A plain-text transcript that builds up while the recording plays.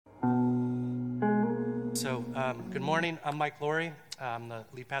Good morning. I'm Mike Laurie. I'm the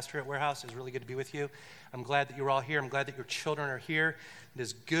lead pastor at Warehouse. It's really good to be with you. I'm glad that you're all here. I'm glad that your children are here. It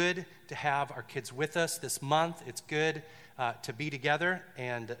is good to have our kids with us this month. It's good to be together,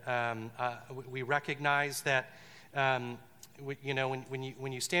 and we recognize that when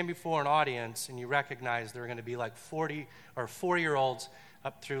you stand before an audience and you recognize there are going to be like 40 or 4-year-olds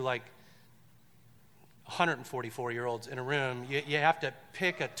up through like 144-year-olds in a room, you have to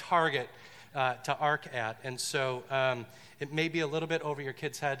pick a target to arc at, and so it may be a little bit over your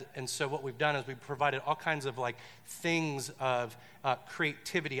kid's head. And so what we've done is we've provided all kinds of like things of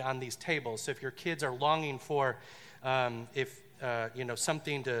creativity on these tables. So if your kids are longing for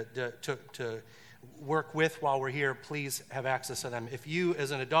something to work with while we're here, please have access to them. If you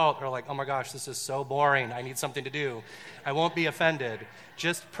as an adult are like, oh my gosh, this is so boring, I need something to do, I won't be offended.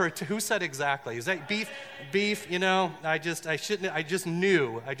 Who said exactly? Is that beef? I just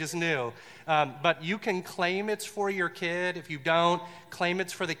knew. But you can claim it's for your kid. If you don't, claim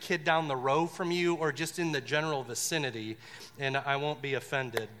it's for the kid down the row from you or just in the general vicinity, and I won't be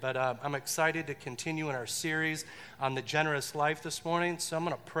offended. But I'm excited to continue in our series on the generous life this morning. So I'm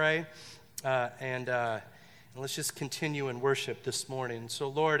going to pray. And let's just continue in worship this morning. So,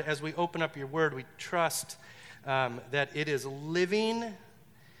 Lord, as we open up your word, we trust that it is living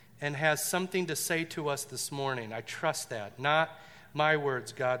and has something to say to us this morning. I trust that. Not my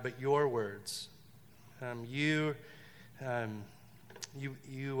words, God, but your words. You have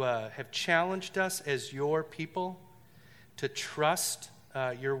challenged us as your people to trust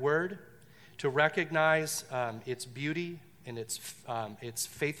your word, to recognize its beauty and its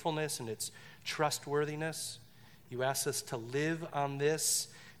faithfulness and its trustworthiness. You ask us to live on this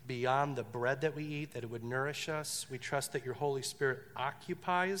beyond the bread that we eat, that it would nourish us. We trust that your Holy Spirit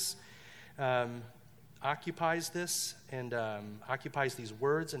occupies this and occupies these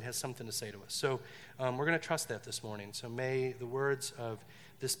words and has something to say to us. So we're going to trust that this morning. So may the words of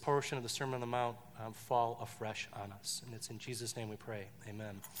this portion of the Sermon on the Mount fall afresh on us. And it's in Jesus' name we pray.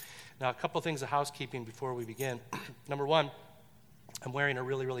 Amen. Now, a couple things of housekeeping before we begin. Number one, I'm wearing a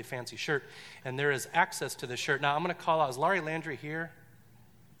really, really fancy shirt, and there is access to this shirt. Now, I'm going to call out, is Laurie Landry here?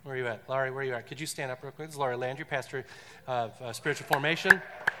 Where are you at? Laurie, where are you at? Could you stand up real quick? This is Laurie Landry, pastor of Spiritual Formation.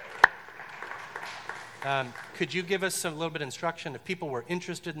 Could you give us a little bit of instruction? If people were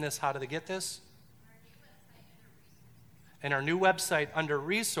interested in this, how do they get this? In our new website, under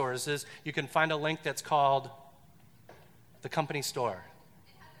resources, you can find a link that's called the company store.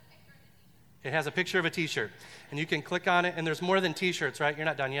 It has a picture of a t-shirt, and you can click on it, and there's more than t-shirts, right? You're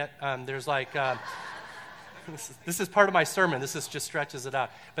not done yet. There's like, this is part of my sermon. This just stretches it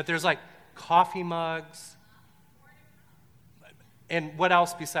out. But there's like coffee mugs. And what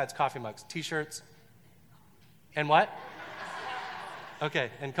else besides coffee mugs? T-shirts? And what?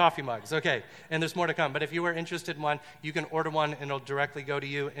 Okay, and coffee mugs. Okay, and there's more to come. But if you are interested in one, you can order one, and it'll directly go to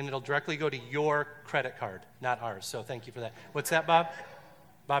you, and it'll directly go to your credit card, not ours. So thank you for that. What's that, Bob?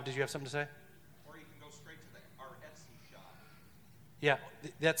 Bob, did you have something to say? Or you can go straight to our Etsy shop. Yeah,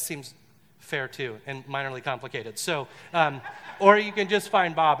 that seems fair too, and minorly complicated. So, or you can just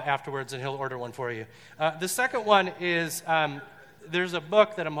find Bob afterwards, and he'll order one for you. The second one is there's a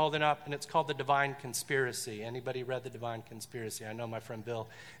book that I'm holding up, and it's called The Divine Conspiracy. Anybody read The Divine Conspiracy? I know my friend Bill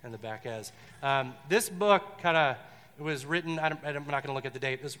in the back has. This book was written, I'm not going to look at the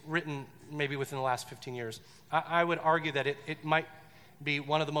date, it was written maybe within the last 15 years. I would argue that it might be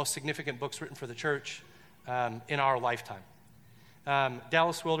one of the most significant books written for the church in our lifetime.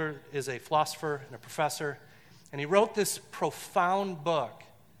 Dallas Willard is a philosopher and a professor, and he wrote this profound book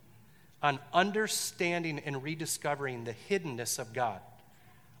on understanding and rediscovering the hiddenness of God,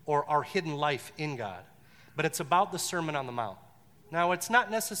 or our hidden life in God. But it's about the Sermon on the Mount. Now, it's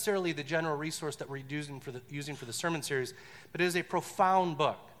not necessarily the general resource that we're using for the sermon series, but it is a profound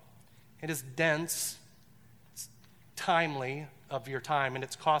book. It is dense, it's timely of your time, and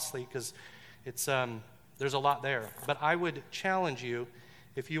it's costly because there's a lot there. But I would challenge you,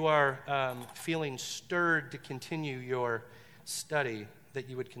 if you are feeling stirred to continue your study, that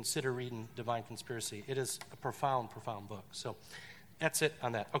you would consider reading Divine Conspiracy. It is a profound, profound book. So that's it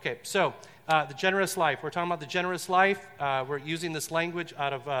on that. Okay, so the generous life. We're talking about the generous life. We're using this language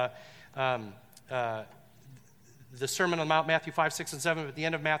out of the Sermon on the Mount, Matthew 5, 6, and 7. At the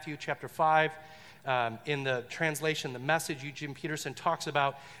end of Matthew chapter 5, In the translation, the Message, Eugene Peterson talks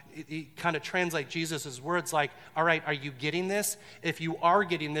about, he kind of translates Jesus' words like, all right, are you getting this? If you are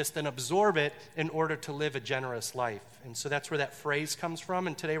getting this, then absorb it in order to live a generous life. And so that's where that phrase comes from.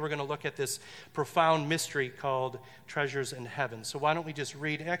 And today we're going to look at this profound mystery called treasures in heaven. So why don't we just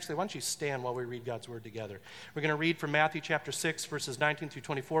read, actually, why don't you stand while we read God's word together? We're going to read from Matthew chapter 6, verses 19 through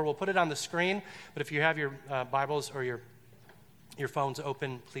 24. We'll put it on the screen, but if you have your Bibles or your phones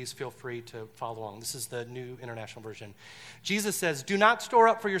open, please feel free to follow along. This is the New International Version. Jesus says, "Do not store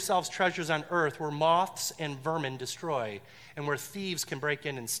up for yourselves treasures on earth where moths and vermin destroy and where thieves can break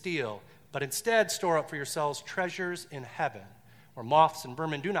in and steal, but instead store up for yourselves treasures in heaven where moths and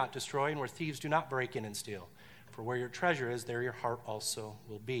vermin do not destroy and where thieves do not break in and steal. For where your treasure is, there your heart also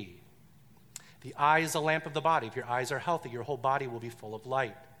will be. The eye is the lamp of the body. If your eyes are healthy, your whole body will be full of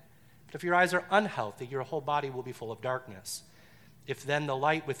light. But if your eyes are unhealthy, your whole body will be full of darkness. If then the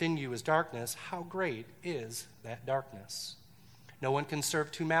light within you is darkness, how great is that darkness? No one can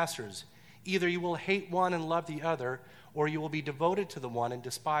serve two masters. Either you will hate one and love the other, or you will be devoted to the one and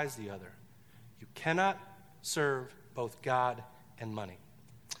despise the other. You cannot serve both God and money."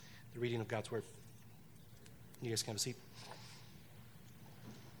 The reading of God's word. You guys can have a seat.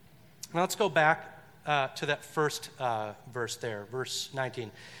 Now let's go back to that first verse there, verse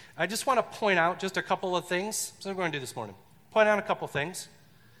 19. I just want to point out just a couple of things. So we're going to do this morning. Point out a couple things,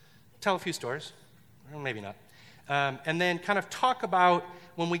 tell a few stories, or maybe not, and then kind of talk about,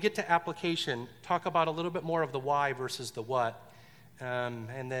 when we get to application, talk about a little bit more of the why versus the what,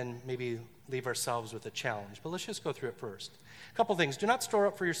 and then maybe leave ourselves with a challenge. But let's just go through it first. A couple things. Do not store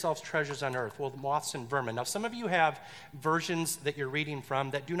up for yourselves treasures on earth, well, moths and vermin. Now, some of you have versions that you're reading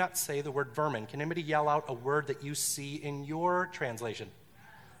from that do not say the word vermin. Can anybody yell out a word that you see in your translation?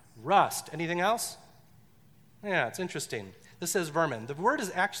 Rust. Anything else? Yeah, it's interesting. This says vermin. The word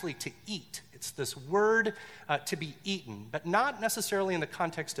is actually to eat. It's this word to be eaten, but not necessarily in the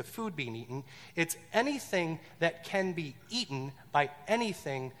context of food being eaten. It's anything that can be eaten by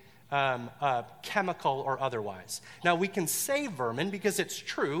anything chemical or otherwise. Now, we can say vermin because it's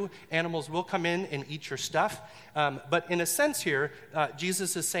true. Animals will come in and eat your stuff. But in a sense here,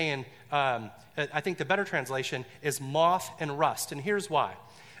 Jesus is saying, I think the better translation is moth and rust. And here's why.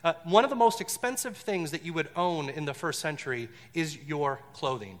 One of the most expensive things that you would own in the first century is your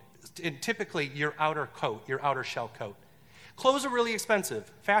clothing. And typically, your outer coat, your outer shell coat. Clothes are really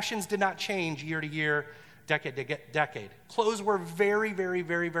expensive. Fashions did not change year to year, decade to decade. Clothes were very, very,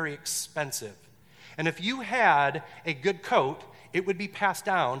 very, very expensive. And if you had a good coat, it would be passed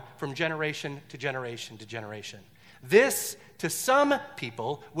down from generation to generation to generation. This, to some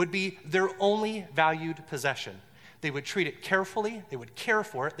people, would be their only valued possession. They would treat it carefully, they would care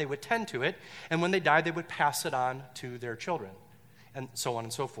for it, they would tend to it, and when they died, they would pass it on to their children, and so on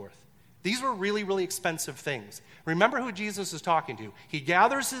and so forth. These were really, really expensive things. Remember who Jesus is talking to. He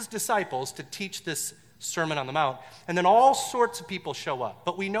gathers his disciples to teach this Sermon on the Mount, and then all sorts of people show up.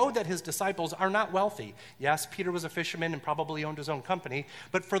 But we know that his disciples are not wealthy. Yes, Peter was a fisherman and probably owned his own company,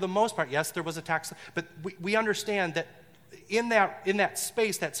 but for the most part, yes, there was a tax, but we understand that in that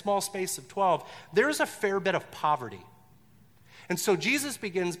space, that small space of 12, there's a fair bit of poverty. And so Jesus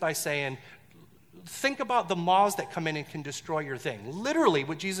begins by saying, think about the moths that come in and can destroy your thing. Literally,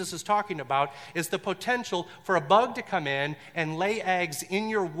 what Jesus is talking about is the potential for a bug to come in and lay eggs in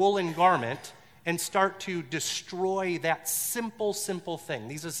your woolen garment and start to destroy that simple thing.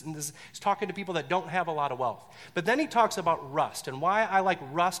 He's talking to people that don't have a lot of wealth. But then he talks about rust. And why I like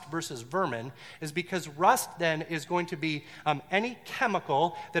rust versus vermin is because rust then is going to be any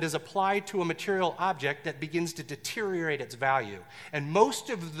chemical that is applied to a material object that begins to deteriorate its value. And most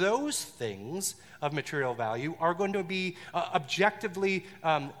of those things of material value are going to be objectively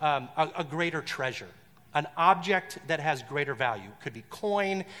a greater treasure. An object that has greater value. It could be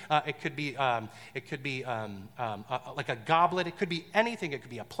coin, it could be like a goblet, it could be anything, it could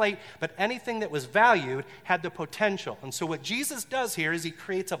be a plate, but anything that was valued had the potential. And so what Jesus does here is he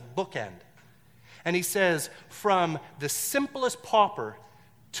creates a bookend. And he says, from the simplest pauper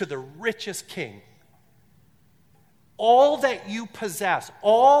to the richest king, all that you possess,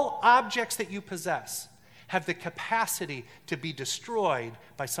 all objects that you possess, have the capacity to be destroyed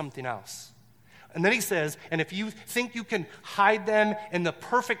by something else. And then he says, and if you think you can hide them in the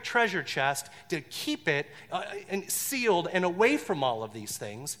perfect treasure chest to keep it sealed and away from all of these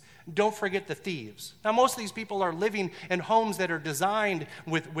things, don't forget the thieves. Now, most of these people are living in homes that are designed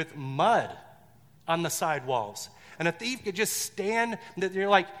with mud on the side walls. And a thief could just stand, that you're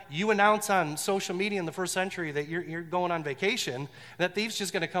like, you announce on social media in the first century that you're going on vacation, and that thief's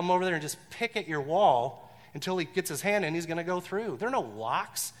just going to come over there and just pick at your wall until he gets his hand in, he's going to go through. There are no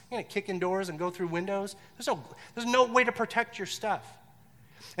locks. You're going to kick in doors and go through windows. There's no way to protect your stuff.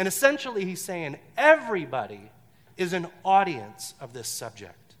 And essentially he's saying everybody is an audience of this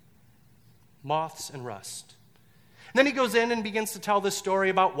subject. Moths and rust. And then he goes in and begins to tell this story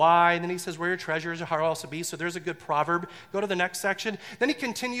about why, and then he says, where your treasure is, your heart will also be. So there's a good proverb. Go to the next section. Then he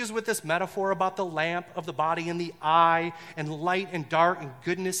continues with this metaphor about the lamp of the body and the eye, and light and dark, and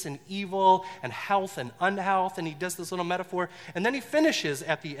goodness and evil, and health and unhealth, and he does this little metaphor. And then he finishes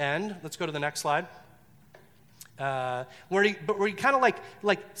at the end. Let's go to the next slide. Where he kind of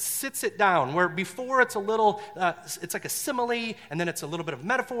like sits it down, where before it's a little, it's like a simile, and then it's a little bit of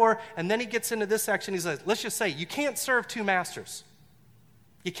metaphor, and then he gets into this section. He says, let's just say, you can't serve two masters.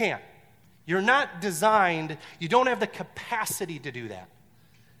 You can't. You're not designed, you don't have the capacity to do that.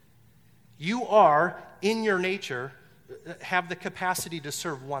 You are, in your nature, have the capacity to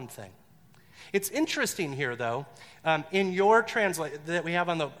serve one thing. It's interesting here, though, in your translation that we have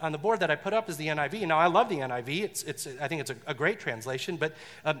on the board that I put up is the NIV. Now, I love the NIV. I think it's a great translation, but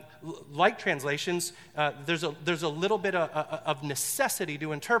like translations, there's a little bit of necessity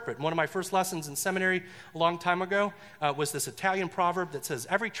to interpret. One of my first lessons in seminary a long time ago was this Italian proverb that says,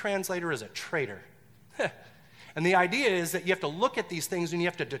 every translator is a traitor. And the idea is that you have to look at these things and you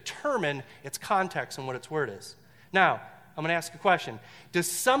have to determine its context and what its word is. Now, I'm going to ask a question. Does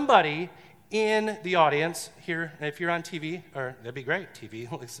somebody in the audience here, if you're on TV, or that'd be great, TV,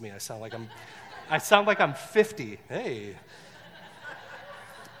 listen to me, I sound like I'm 50. Hey.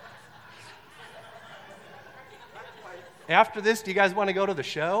 After this, do you guys want to go to the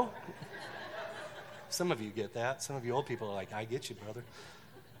show? Some of you get that. Some of you old people are like, I get you, brother.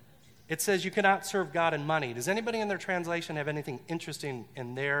 It says you cannot serve God and money. Does anybody in their translation have anything interesting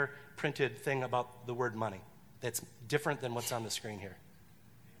in their printed thing about the word money that's different than what's on the screen here?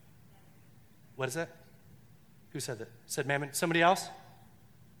 What is it? Who said that? Said mammon? Somebody else?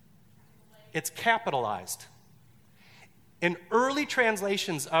 It's capitalized. In early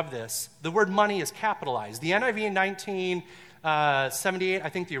translations of this, the word money is capitalized. The NIV in 1978, I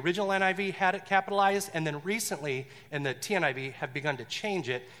think the original NIV had it capitalized, and then recently in the TNIV have begun to change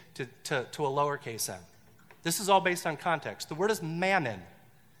it to a lowercase m. This is all based on context. The word is mammon.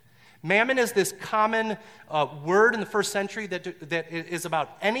 Mammon is this common word in the first century that is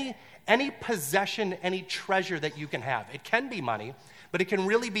about any possession, any treasure that you can have. It can be money, but it can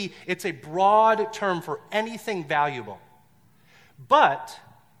really be, it's a broad term for anything valuable. But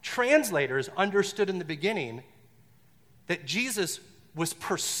translators understood in the beginning that Jesus was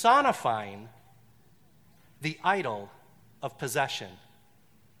personifying the idol of possession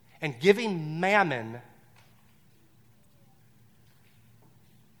and giving mammon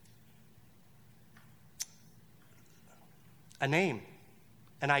a name,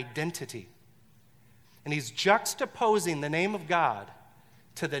 an identity. And he's juxtaposing the name of God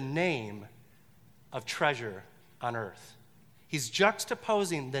to the name of treasure on earth. He's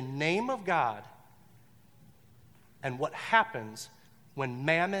juxtaposing the name of God and what happens when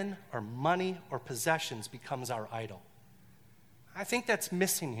mammon or money or possessions becomes our idol. I think that's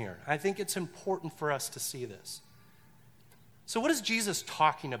missing here. I think it's important for us to see this. So what is Jesus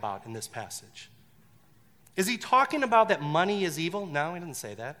talking about in this passage? Is he talking about that money is evil? No, he didn't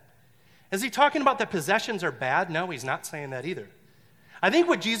say that. Is he talking about that possessions are bad? No, he's not saying that either. I think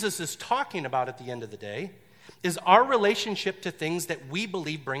what Jesus is talking about at the end of the day is our relationship to things that we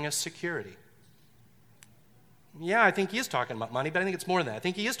believe bring us security. Yeah, I think he is talking about money, but I think it's more than that. I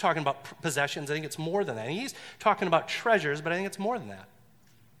think he is talking about possessions. I think it's more than that. And he's talking about treasures, but I think it's more than that.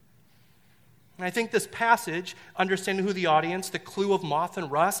 And I think this passage, understanding who the audience, the clue of moth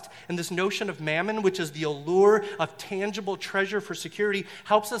and rust, and this notion of mammon, which is the allure of tangible treasure for security,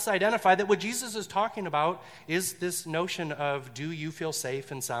 helps us identify that what Jesus is talking about is this notion of, do you feel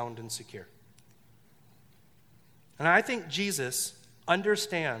safe and sound and secure? And I think Jesus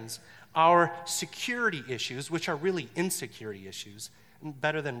understands our security issues, which are really insecurity issues,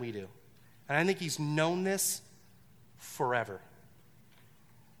 better than we do. And I think he's known this forever.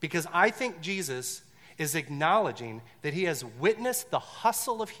 Because I think Jesus is acknowledging that he has witnessed the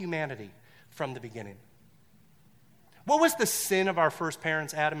hustle of humanity from the beginning. What was the sin of our first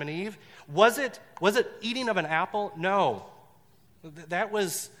parents, Adam and Eve? Was it eating of an apple? No. That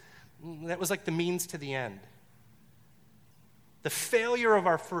was like the means to the end. The failure of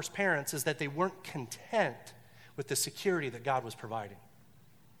our first parents is that they weren't content with the security that God was providing.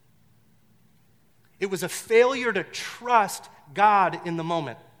 It was a failure to trust God in the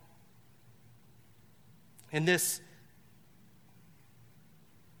moment. And this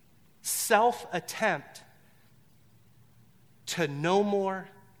self-attempt to know more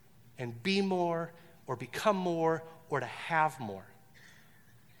and be more or become more or to have more.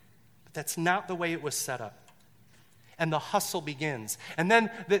 But that's not the way it was set up. And the hustle begins. And then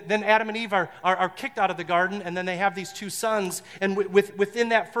Adam and Eve are kicked out of the garden, and then they have these two sons. And within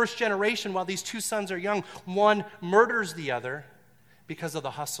that first generation, while these two sons are young, one murders the other because of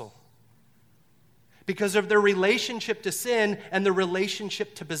the hustle. Because of their relationship to sin and the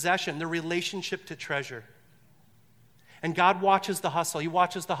relationship to possession, the relationship to treasure. And God watches the hustle. He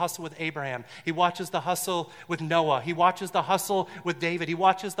watches the hustle with Abraham. He watches the hustle with Noah. He watches the hustle with David. He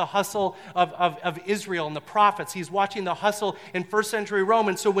watches the hustle of Israel and the prophets. He's watching the hustle in first century Rome.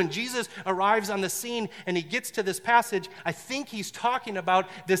 And so when Jesus arrives on the scene and he gets to this passage, I think he's talking about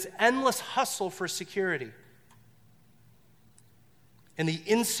this endless hustle for security and the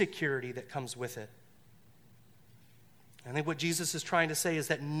insecurity that comes with it. I think what Jesus is trying to say is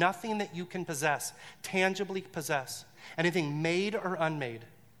that nothing that you can possess, tangibly possess, anything made or unmade,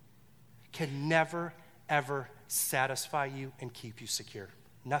 can never, ever satisfy you and keep you secure.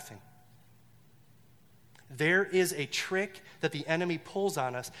 Nothing. There is a trick that the enemy pulls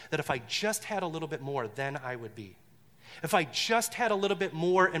on us that if I just had a little bit more, then I would be. If I just had a little bit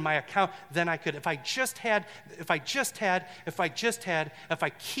more in my account, then I could. If I keep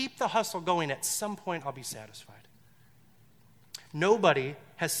the hustle going, at some point I'll be satisfied. Nobody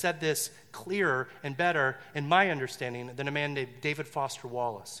has said this clearer and better, in my understanding, than a man named David Foster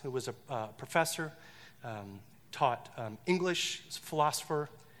Wallace, who was a professor, taught English, philosopher,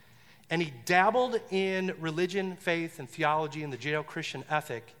 and he dabbled in religion, faith, and theology and the Judeo-Christian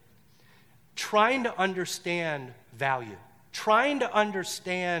ethic, trying to understand value, trying to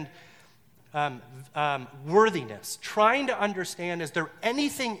understand worthiness, trying to understand, is there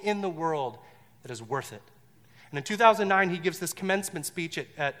anything in the world that is worth it? And in 2009, he gives this commencement speech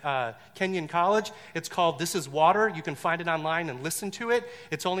at Kenyon College. It's called This Is Water. You can find it online and listen to it.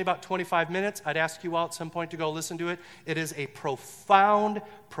 It's only about 25 minutes. I'd ask you all at some point to go listen to it. It is a profound,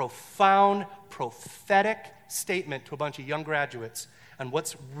 prophetic statement to a bunch of young graduates on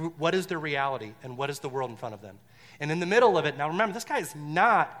what is their reality and what is the world in front of them. And in the middle of it, now remember, this guy is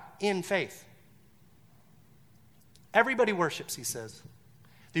not in faith. Everybody worships, he says.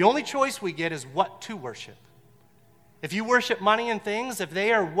 The only choice we get is what to worship. If you worship money and things, if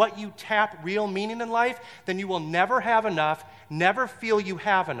they are what you tap real meaning in life, then you will never have enough, never feel you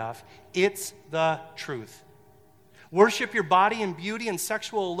have enough. It's the truth. Worship your body and beauty and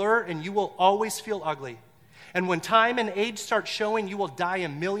sexual allure, and you will always feel ugly. And when time and age start showing, you will die a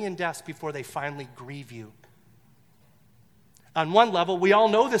million deaths before they finally grieve you. On one level, we all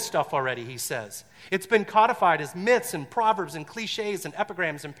know this stuff already, he says. It's been codified as myths and proverbs and cliches and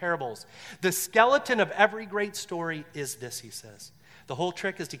epigrams and parables. The skeleton of every great story is this, he says. The whole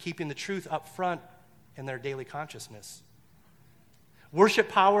trick is to keeping the truth up front in their daily consciousness. Worship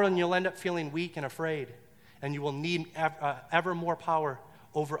power and you'll end up feeling weak and afraid. And you will need ever more power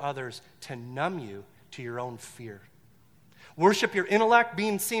over others to numb you to your own fear. Worship your intellect,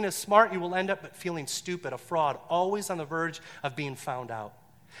 being seen as smart, you will end up feeling stupid, a fraud, always on the verge of being found out.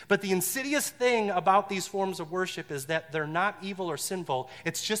 But the insidious thing about these forms of worship is that they're not evil or sinful.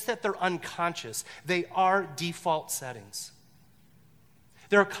 It's just that they're unconscious. They are default settings.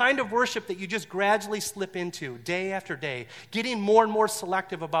 They're a kind of worship that you just gradually slip into day after day, getting more and more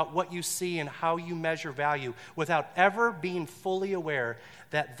selective about what you see and how you measure value without ever being fully aware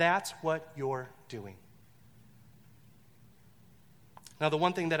that that's what you're doing. Now, the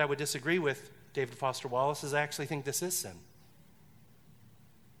one thing that I would disagree with David Foster Wallace is I actually think this is sin.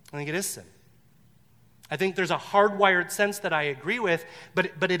 I think it is sin. I think there's a hardwired sense that I agree with,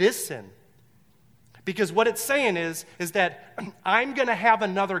 but it is sin. Because what it's saying is that I'm going to have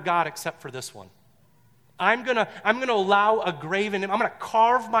another God except for this one. I'm going to allow a graven, I'm going to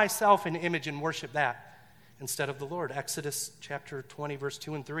carve myself an image and worship that instead of the Lord. Exodus chapter 20, verse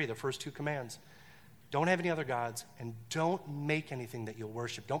 2 and 3, the first two commands. Don't have any other gods, and don't make anything that you'll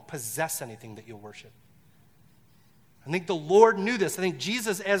worship. Don't possess anything that you'll worship. I think the Lord knew this. I think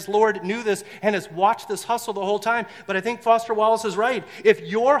Jesus as Lord knew this and has watched this hustle the whole time. But I think Foster Wallace is right. If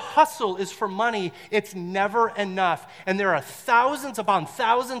your hustle is for money, it's never enough. And there are thousands upon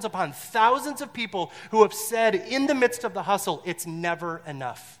thousands upon thousands of people who have said in the midst of the hustle, it's never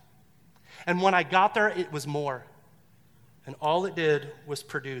enough. And when I got there, it was more. And all it did was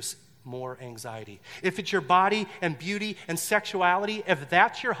produce more anxiety. If it's your body and beauty and sexuality, if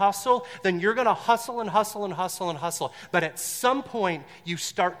that's your hustle, then you're going to hustle and hustle and hustle and hustle. But at some point, you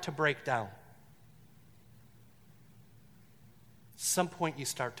start to break down. Some point you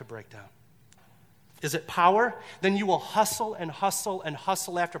start to break down. Is it power? Then you will hustle and hustle and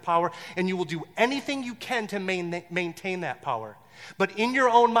hustle after power, and you will do anything you can to maintain that power. But in your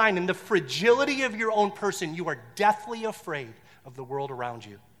own mind, in the fragility of your own person, you are deathly afraid of the world around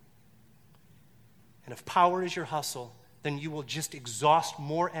you. And if power is your hustle, then you will just exhaust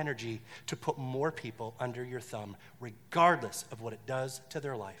more energy to put more people under your thumb, regardless of what it does to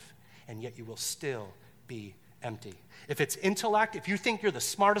their life. And yet you will still be empty. If it's intellect, if you think you're the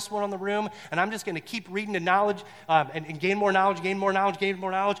smartest one in the room, and I'm just going to keep reading the knowledge and gain more knowledge, gain more knowledge, gain more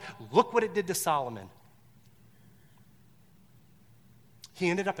knowledge, look what it did to Solomon. He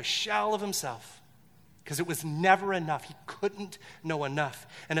ended up a shell of himself because it was never enough. He couldn't know enough.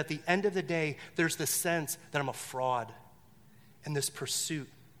 And at the end of the day, there's this sense that I'm a fraud. And this pursuit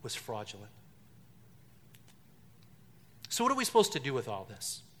was fraudulent. So what are we supposed to do with all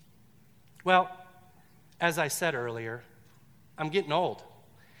this? Well, as I said earlier, I'm getting old.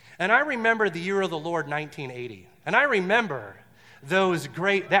 And I remember the year of the Lord, 1980. And I remember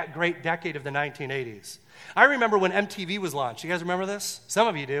that great decade of the 1980s. I remember when MTV was launched. You guys remember this? Some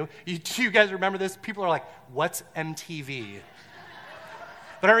of you do. You guys remember this? People are like, what's MTV?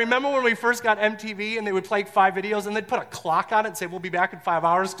 But I remember when we first got MTV and they would play 5 videos and they'd put a clock on it and say, we'll be back in 5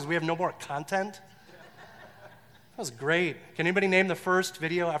 hours because we have no more content. That was great. Can anybody name the first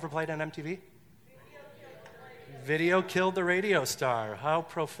video ever played on MTV? Video killed the radio star. How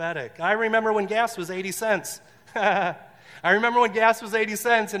prophetic. I remember when gas was 80 cents. I remember when gas was 80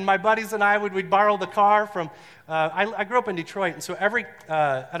 cents, and my buddies and I we'd borrow the car from, I grew up in Detroit, and so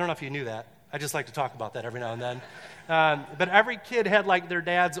I don't know if you knew that. I just like to talk about that every now and then. But every kid had like their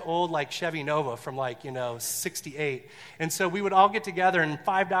dad's old like Chevy Nova from 68. And so we would all get together and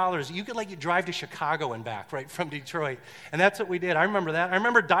 $5, you could drive to Chicago and back, right, from Detroit. And that's what we did. I remember that. I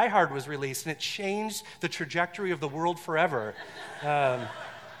remember Die Hard was released and it changed the trajectory of the world forever.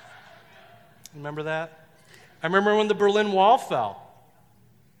 Remember that? I remember when the Berlin Wall fell.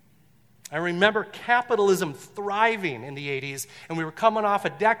 I remember capitalism thriving in the 80s, and we were coming off a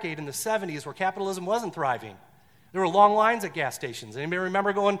decade in the 70s where capitalism wasn't thriving. There were long lines at gas stations. Anybody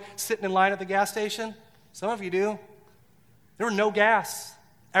remember sitting in line at the gas station? Some of you do. There was no gas.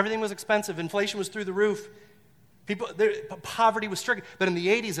 Everything was expensive. Inflation was through the roof. Poverty was stricken. But in the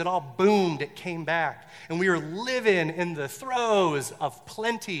 80s, it all boomed. It came back. And we were living in the throes of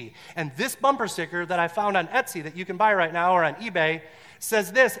plenty. And this bumper sticker that I found on Etsy that you can buy right now or on eBay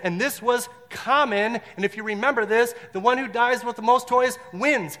says this, and this was common, and if you remember this, the one who dies with the most toys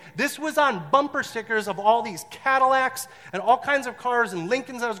wins. This was on bumper stickers of all these Cadillacs and all kinds of cars and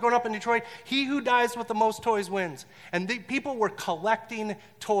Lincolns that was growing up in Detroit. He who dies with the most toys wins. And people were collecting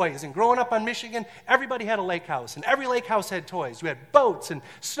toys. And growing up on Michigan, everybody had a lake house, and every lake house had toys. We had boats and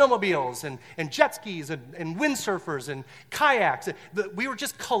snowmobiles and jet skis and windsurfers and kayaks. We were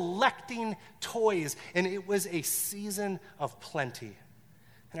just collecting toys, and it was a season of plenty.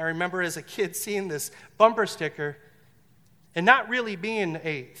 And I remember as a kid seeing this bumper sticker and not really being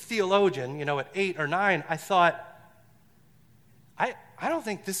a theologian, at 8 or 9, I thought, I don't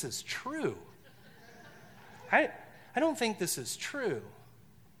think this is true. I don't think this is true.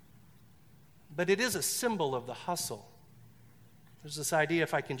 But it is a symbol of the hustle. There's this idea,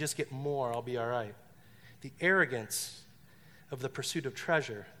 if I can just get more, I'll be all right. The arrogance of the pursuit of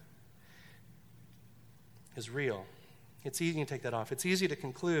treasure is real. It's easy to take that off. It's easy to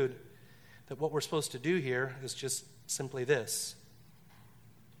conclude that what we're supposed to do here is just simply this.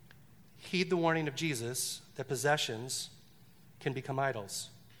 Heed the warning of Jesus that possessions can become idols.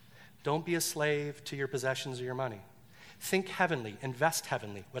 Don't be a slave to your possessions or your money. Think heavenly, invest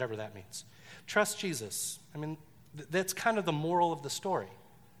heavenly, whatever that means. Trust Jesus. That's kind of the moral of the story.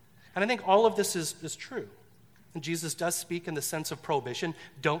 And I think all of this is true. And Jesus does speak in the sense of prohibition.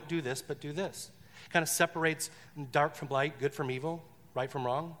 Don't do this, but do this. Kind of separates dark from light, good from evil, right from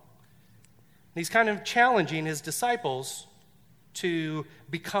wrong. And he's kind of challenging his disciples to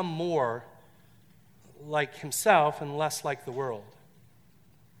become more like himself and less like the world.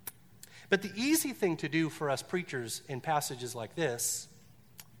 But the easy thing to do for us preachers in passages like this,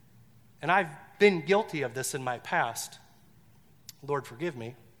 and I've been guilty of this in my past, Lord forgive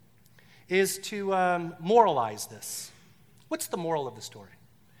me, is to moralize this. What's the moral of the story?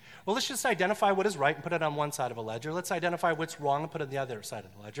 Well, let's just identify what is right and put it on one side of a ledger. Let's identify what's wrong and put it on the other side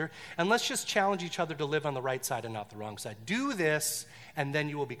of the ledger. And let's just challenge each other to live on the right side and not the wrong side. Do this, and then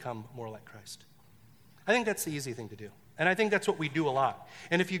you will become more like Christ. I think that's the easy thing to do. And I think that's what we do a lot.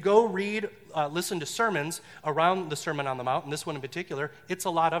 And if you go listen to sermons around the Sermon on the Mount, and this one in particular, it's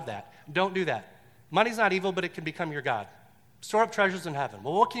a lot of that. Don't do that. Money's not evil, but it can become your God. Store up treasures in heaven.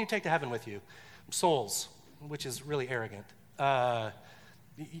 Well, what can you take to heaven with you? Souls, which is really arrogant.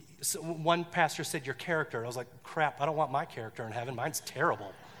 So one pastor said, your character. I was like, crap, I don't want my character in heaven. Mine's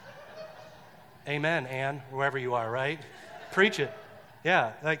terrible. Amen, Ann, wherever you are, right? Preach it.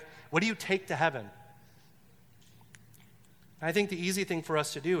 Yeah, like, what do you take to heaven? I think the easy thing for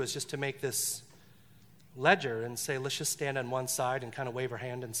us to do is just to make this ledger and say, let's just stand on one side and kind of wave our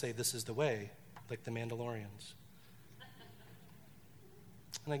hand and say, this is the way, like the Mandalorians.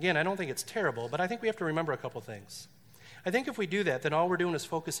 And again, I don't think it's terrible, but I think we have to remember a couple things. I think if we do that, then all we're doing is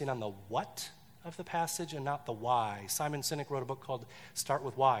focusing on the what of the passage and not the why. Simon Sinek wrote a book called Start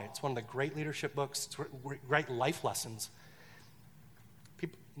With Why. It's one of the great leadership books, it's great life lessons.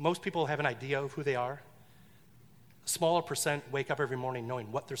 Most people have an idea of who they are. A smaller percent wake up every morning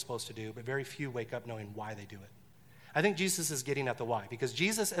knowing what they're supposed to do, but very few wake up knowing why they do it. I think Jesus is getting at the why, because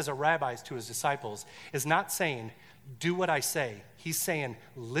Jesus, as a rabbi to his disciples, is not saying, do what I say. He's saying,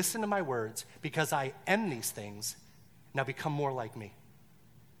 listen to my words, because I am these things. Now become more like me.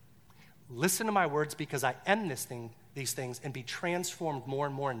 Listen to my words, because I am these things, and be transformed more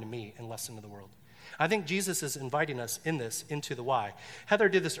and more into me and less into the world. I think Jesus is inviting us into the why. Heather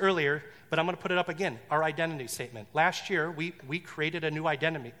did this earlier, but I'm going to put it up again, our identity statement. Last year, we created a new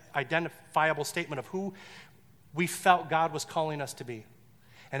identifiable statement of who we felt God was calling us to be.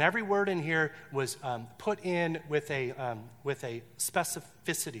 And every word in here was put in with a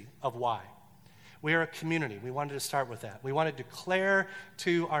specificity of why. We are a community. We wanted to start with that. We want to declare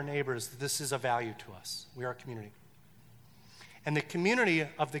to our neighbors that this is a value to us. We are a community. And the community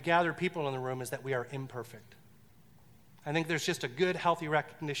of the gathered people in the room is that we are imperfect. I think there's just a good, healthy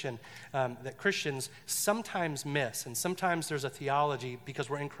recognition that Christians sometimes miss, and sometimes there's a theology, because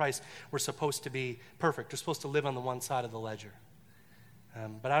we're in Christ, we're supposed to be perfect. We're supposed to live on the one side of the ledger.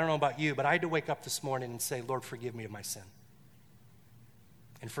 But I don't know about you, but I had to wake up this morning and say, Lord, forgive me of my sin.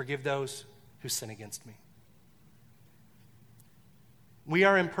 And forgive those who sin against me. We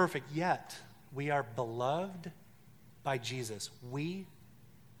are imperfect, yet we are beloved by Jesus. We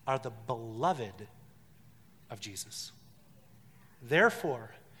are the beloved of Jesus.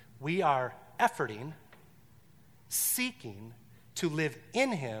 Therefore, we are efforting, seeking to live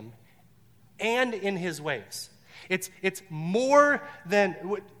in him and in his ways. It's more than,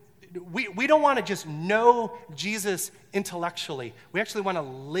 we don't want to just know Jesus intellectually. We actually want to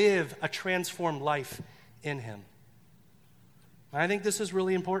live a transformed life in him. And I think this is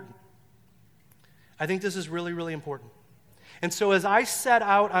really important. I think this is really, really important. And so as I set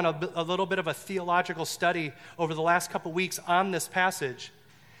out on a little bit of a theological study over the last couple weeks on this passage,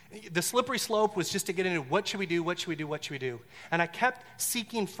 the slippery slope was just to get into what should we do, what should we do, what should we do? And I kept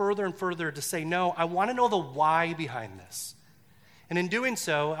seeking further and further to say, no, I want to know the why behind this. And in doing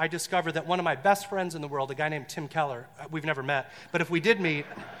so, I discovered that one of my best friends in the world, a guy named Tim Keller, we've never met, but if we did meet,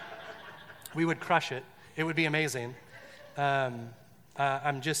 we would crush it. It would be amazing. I'm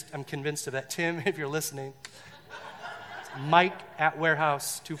convinced of that. Tim, if you're listening, Mike at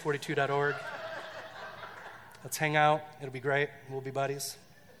warehouse242.org. Let's hang out. It'll be great. We'll be buddies.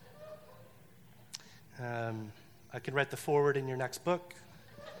 I could write the foreword in your next book.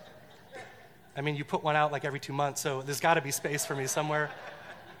 I mean, you put one out like every 2 months, so there's got to be space for me somewhere.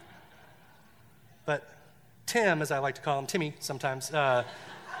 But Tim, as I like to call him, Timmy sometimes,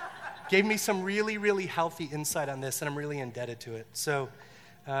 gave me some really, really healthy insight on this, and I'm really indebted to it. So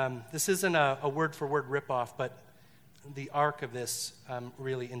this isn't a word-for-word ripoff, but the arc of this, I'm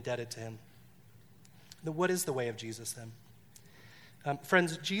really indebted to him. What is the way of Jesus, then?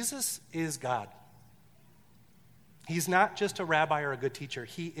 Friends, Jesus is God. He's not just a rabbi or a good teacher.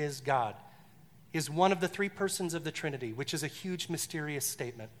 He is God. He is one of the three persons of the Trinity, which is a huge, mysterious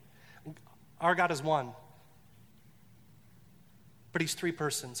statement. Our God is one, but he's three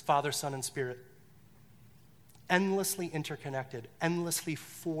persons, Father, Son, and Spirit. Endlessly interconnected, endlessly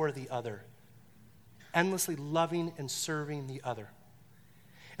for the other, endlessly loving and serving the other.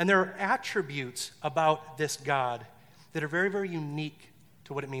 And there are attributes about this God that are very, very unique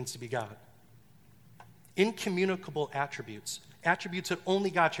to what it means to be God. Incommunicable attributes that only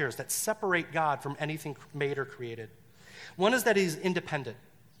God shares, that separate God from anything made or created. One is that he's independent.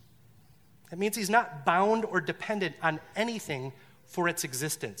 That means he's not bound or dependent on anything for its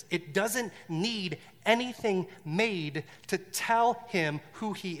existence. It doesn't need anything made to tell him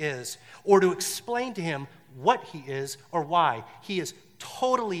who he is or to explain to him what he is or why. He is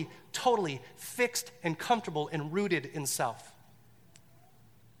totally, totally fixed and comfortable and rooted in self.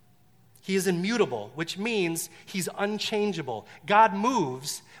 He is immutable, which means he's unchangeable. God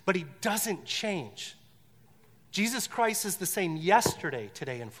moves, but he doesn't change. Jesus Christ is the same yesterday,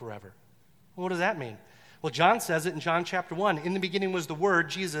 today, and forever. What does that mean? Well, John says it in John chapter 1. In the beginning was the Word,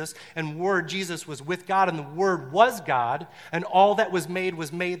 Jesus, and Word, Jesus, was with God, and the Word was God, and all that was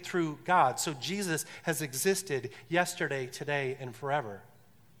made through God. So Jesus has existed yesterday, today, and forever.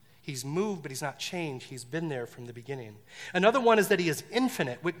 He's moved, but he's not changed. He's been there from the beginning. Another one is that he is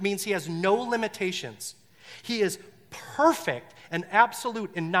infinite, which means he has no limitations. He is perfect and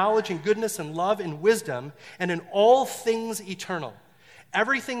absolute in knowledge and goodness and love and wisdom, and in all things eternal.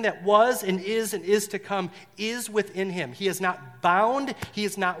 Everything that was and is to come is within him. He is not bound, he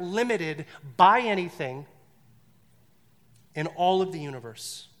is not limited by anything in all of the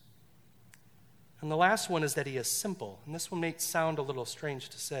universe. And the last one is that he is simple. And this one may sound a little strange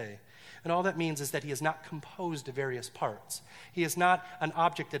to say. And all that means is that he is not composed of various parts. He is not an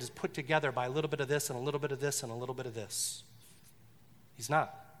object that is put together by a little bit of this and a little bit of this and a little bit of this. He's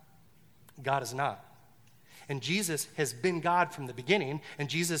not. God is not. And Jesus has been God from the beginning, and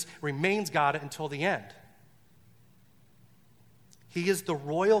Jesus remains God until the end. He is the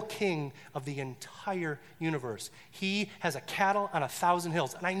royal king of the entire universe. He has a cattle on 1,000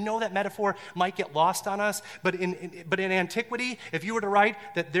 hills. And I know that metaphor might get lost on us, but in antiquity, if you were to write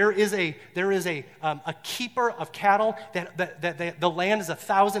that there is a keeper of cattle, that the land is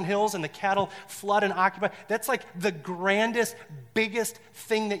 1,000 hills and the cattle flood and occupy, that's like the grandest, biggest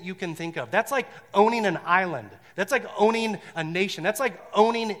thing that you can think of. That's like owning an island. That's like owning a nation. That's like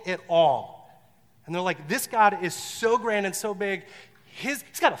owning it all. And they're like, this God is so grand and so big, he's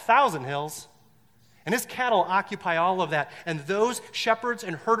got 1,000 hills, and his cattle occupy all of that. And those shepherds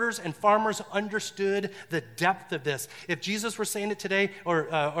and herders and farmers understood the depth of this. If Jesus were saying it today,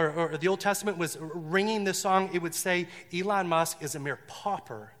 or the Old Testament was ringing this song, it would say, Elon Musk is a mere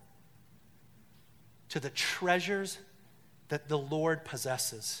pauper to the treasures that the Lord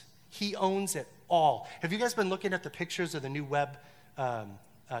possesses. He owns it all. Have you guys been looking at the pictures of the new Webb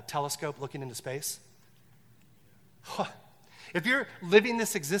telescope looking into space? Huh. If you're living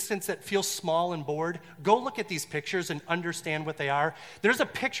this existence that feels small and bored, go look at these pictures and understand what they are. There's a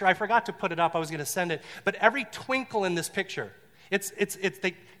picture, I forgot to put it up, I was going to send it, but every twinkle in this picture,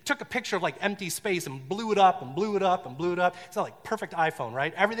 they took a picture of like empty space and blew it up and blew it up and blew it up. It's not like perfect iPhone,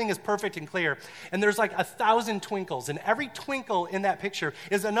 right? Everything is perfect and clear. And there's like 1,000 twinkles, and every twinkle in that picture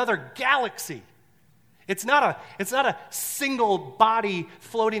is another galaxy. It's not a single body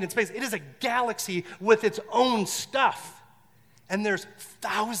floating in space. It is a galaxy with its own stuff. And there's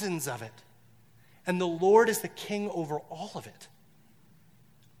thousands of it. And the Lord is the king over all of it.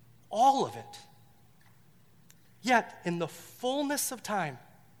 All of it. Yet, in the fullness of time,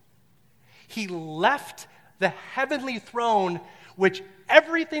 he left the heavenly throne, which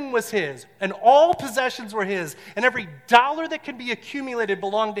everything was his, and all possessions were his, and every dollar that could be accumulated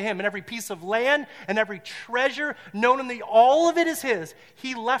belonged to him, and every piece of land and every treasure known in the, all of it is his.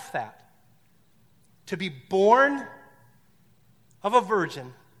 He left that to be born of a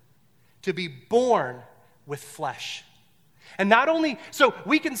virgin, to be born with flesh. And not only, so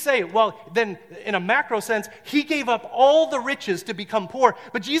we can say, well, then in a macro sense, he gave up all the riches to become poor,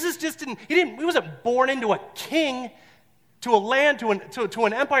 but Jesus just he wasn't born into a king, to a land, to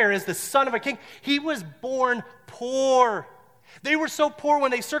an empire as the son of a king. He was born poor. They were so poor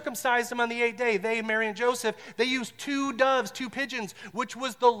when they circumcised him on the 8th day, they, Mary and Joseph, they used 2 doves, 2 pigeons, which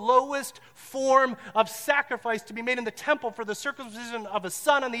was the lowest form of sacrifice to be made in the temple for the circumcision of a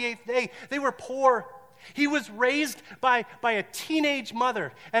son on the 8th day. They were poor. He was raised by a teenage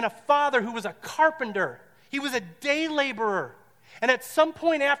mother and a father who was a carpenter. He was a day laborer. And at some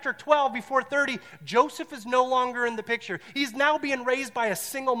point after 12, before 30, Joseph is no longer in the picture. He's now being raised by a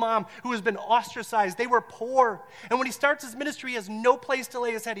single mom who has been ostracized. They were poor. And when he starts his ministry, he has no place to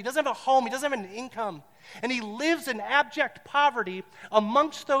lay his head. He doesn't have a home. He doesn't have an income. And he lives in abject poverty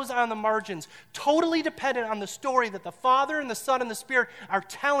amongst those on the margins, totally dependent on the story that the Father and the Son and the Spirit are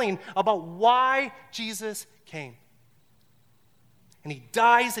telling about why Jesus came. And he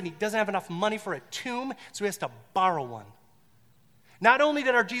dies, and he doesn't have enough money for a tomb, so he has to borrow one. Not only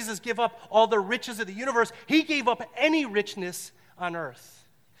did our Jesus give up all the riches of the universe, he gave up any richness on earth.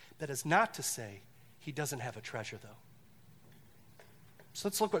 That is not to say he doesn't have a treasure, though. So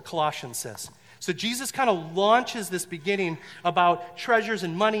let's look what Colossians says. So Jesus kind of launches this beginning about treasures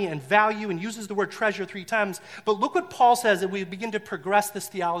and money and value and uses the word treasure 3 times. But look what Paul says as we begin to progress this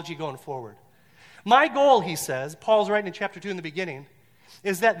theology going forward. My goal, he says, Paul's writing in chapter 2 in the beginning,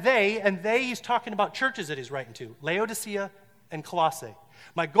 is that he's talking about churches that he's writing to, Laodicea and Colossae.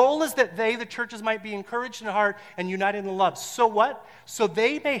 My goal is that the churches, might be encouraged in heart and united in love. So what? So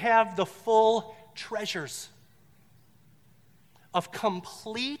they may have the full treasures of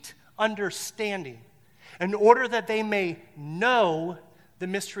complete understanding in order that they may know the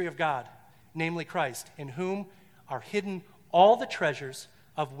mystery of God. namely Christ, in whom are hidden all the treasures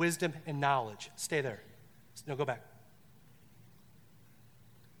of wisdom and knowledge. Stay there. No, go back.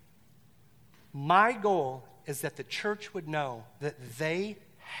 My goal is that the church would know that they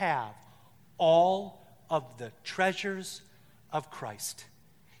have all of the treasures of Christ.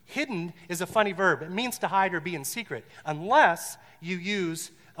 Hidden is a funny verb. It means to hide or be in secret, unless you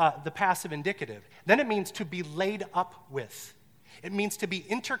use the passive indicative. Then it means to be laid up with. It means to be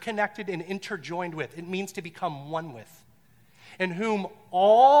interconnected and interjoined with. It means to become one with. In whom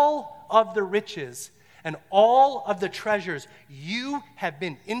all of the riches and all of the treasures, you have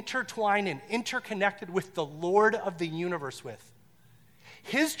been intertwined and interconnected with the Lord of the universe with.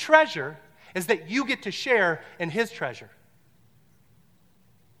 His treasure is that you get to share in his treasure.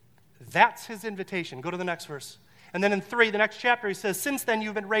 That's his invitation. Go to the next verse. And then in 3, the next chapter, he says, since then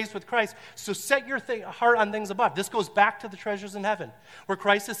you've been raised with Christ, so set your heart on things above. This goes back to the treasures in heaven, where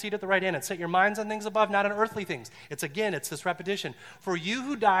Christ is seated at the right hand. And set your minds on things above, not on earthly things. It's this repetition. For you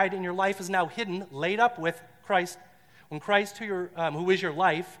who died and your life is now hidden, laid up with Christ. When Christ, who is your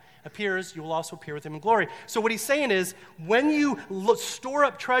life, appears, you will also appear with him in glory. So what he's saying is, when you store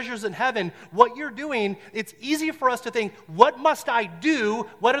up treasures in heaven, what you're doing, it's easy for us to think, what must I do?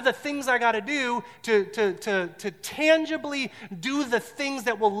 What are the things I got to do to tangibly do the things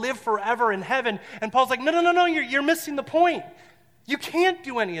that will live forever in heaven? And Paul's like, no, you're missing the point. You can't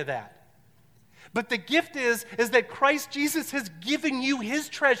do any of that. But the gift is that Christ Jesus has given you his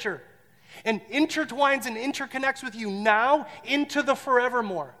treasure and intertwines and interconnects with you now into the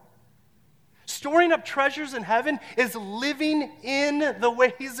forevermore. Storing up treasures in heaven is living in the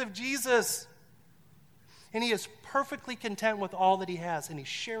ways of Jesus. And he is perfectly content with all that he has, and he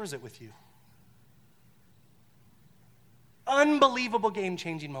shares it with you. Unbelievable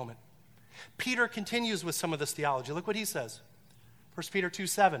game-changing moment. Peter continues with some of this theology. Look what he says. 1 Peter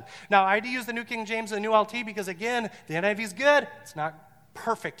 2:7. Now, I had to use the New King James and the New LT because, again, the NIV is good. It's not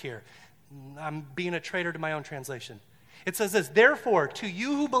perfect here. I'm being a traitor to my own translation. It says this, therefore, to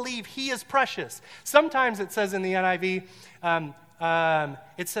you who believe he is precious. Sometimes it says in the NIV,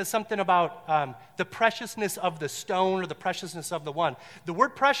 it says something about the preciousness of the stone or the preciousness of the one. The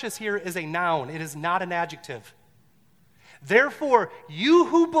word precious here is a noun. It is not an adjective. Therefore, you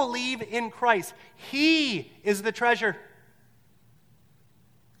who believe in Christ, he is the treasure.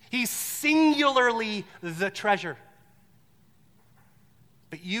 He's singularly the treasure.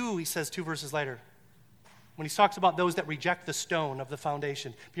 But you, he says 2 verses later, when he talks about those that reject the stone of the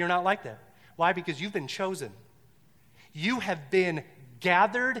foundation. But you're not like that. Why? Because you've been chosen. You have been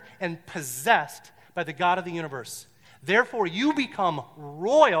gathered and possessed by the God of the universe. Therefore, you become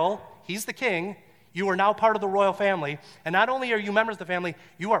royal. He's the king. You are now part of the royal family. And not only are you members of the family,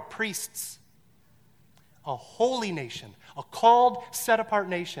 you are priests. A holy nation, a called, set-apart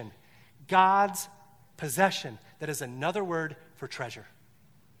nation. God's possession. That is another word for treasure.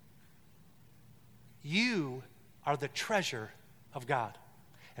 You are the treasure of God.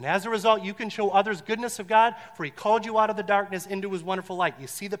 And as a result, you can show others goodness of God, for he called you out of the darkness into his wonderful light. You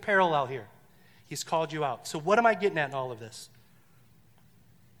see the parallel here. He's called you out. So what am I getting at in all of this?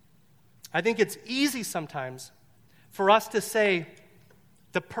 I think it's easy sometimes for us to say,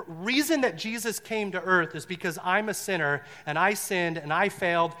 the reason that Jesus came to earth is because I'm a sinner, and I sinned, and I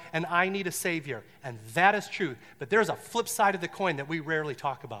failed, and I need a Savior. And that is true. But there's a flip side of the coin that we rarely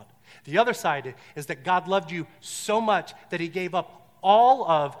talk about. The other side is that God loved you so much that he gave up all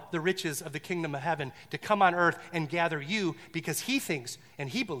of the riches of the kingdom of heaven to come on earth and gather you because he thinks and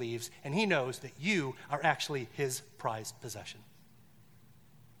he believes and he knows that you are actually his prized possession.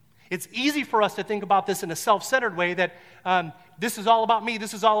 It's easy for us to think about this in a self-centered way that this is all about me,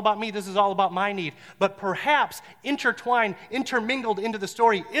 this is all about me, this is all about my need. But perhaps intertwined, intermingled into the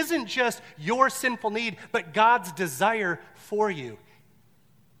story isn't just your sinful need, but God's desire for you.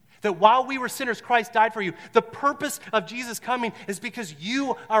 That while we were sinners, Christ died for you. The purpose of Jesus coming is because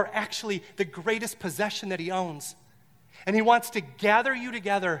you are actually the greatest possession that he owns. And he wants to gather you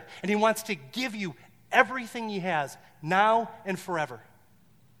together, and he wants to give you everything he has, now and forever.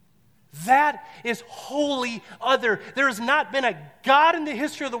 That is wholly other. There has not been a God in the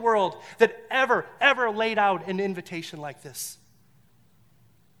history of the world that ever laid out an invitation like this.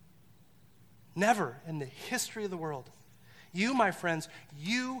 Never in the history of the world. You, my friends,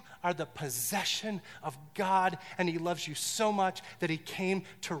 you are the possession of God, and he loves you so much that he came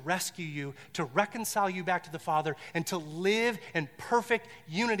to rescue you, to reconcile you back to the Father, and to live in perfect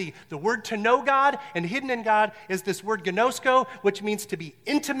unity. The word to know God and hidden in God is this word gnosko, which means to be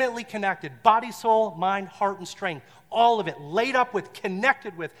intimately connected, body, soul, mind, heart, and strength. All of it laid up with,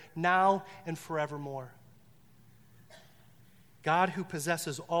 connected with, now and forevermore. God who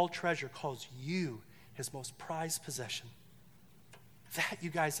possesses all treasure calls you his most prized possession. That, you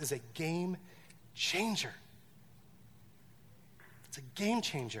guys, is a game changer. It's a game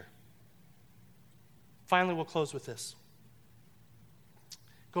changer. Finally, we'll close with this.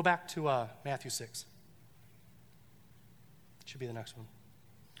 Go back to Matthew 6. Should be the next one.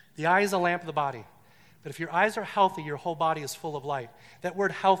 The eye is a lamp of the body. But if your eyes are healthy, your whole body is full of light. That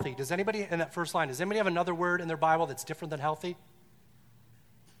word healthy, does anybody, in that first line, does anybody have another word in their Bible that's different than healthy?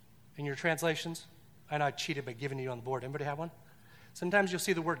 In your translations? I know I cheated by giving you on the board. Anybody have one? Sometimes you'll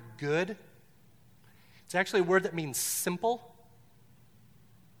see the word good. It's actually a word that means simple.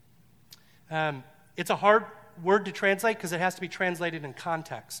 It's a hard word to translate because it has to be translated in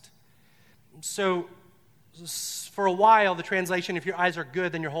context. So for a while, the translation, if your eyes are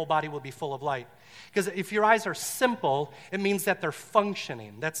good, then your whole body will be full of light. Because if your eyes are simple, it means that they're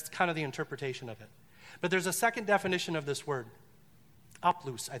functioning. That's kind of the interpretation of it. But there's a second definition of this word.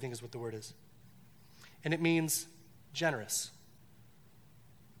 Aplus, I think is what the word is. And it means generous.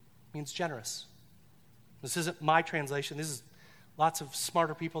 It means generous. This isn't my translation. This is lots of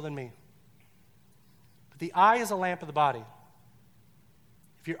smarter people than me. But the eye is a lamp of the body.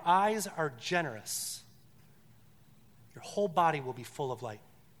 If your eyes are generous, your whole body will be full of light.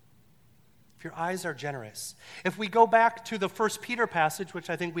 If your eyes are generous. If we go back to the 1 Peter passage, which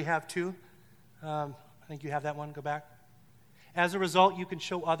I think we have too. I think you have that one. Go back. As a result, you can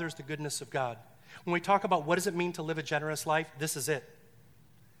show others the goodness of God. When we talk about what does it mean to live a generous life, this is it.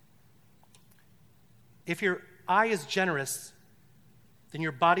 If your eye is generous, then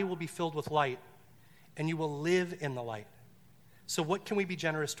your body will be filled with light, and you will live in the light. So what can we be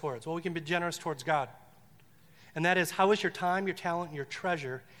generous towards? Well, we can be generous towards God. And that is, how is your time, your talent, and your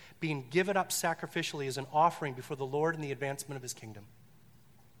treasure being given up sacrificially as an offering before the Lord in the advancement of his kingdom?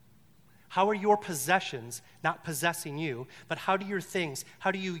 How are your possessions not possessing you, but how do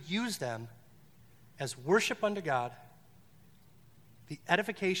you use them as worship unto God, the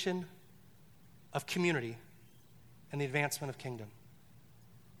edification of community, and the advancement of kingdom?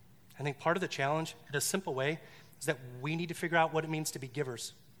 I think part of the challenge, in a simple way, is that we need to figure out what it means to be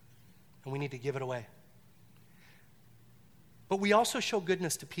givers, and we need to give it away. But we also show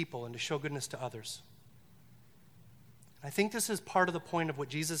goodness to people and to show goodness to others. I think this is part of the point of what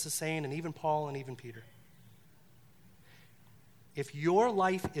Jesus is saying, and even Paul and even Peter. If your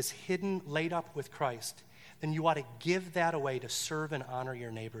life is hidden, laid up with Christ, then you ought to give that away to serve and honor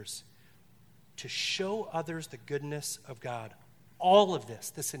your neighbors, to show others the goodness of God. All of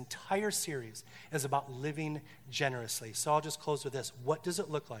this entire series is about living generously. So I'll just close with this. What does it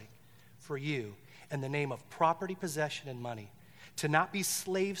look like for you in the name of property, possession, and money to not be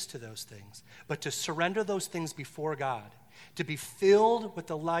slaves to those things, but to surrender those things before God, to be filled with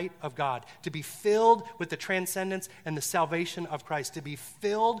the light of God, to be filled with the transcendence and the salvation of Christ, to be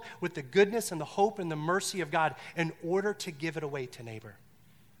filled with the goodness and the hope and the mercy of God in order to give it away to neighbor?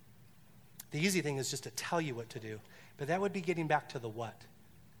 The easy thing is just to tell you what to do, but that would be getting back to the what.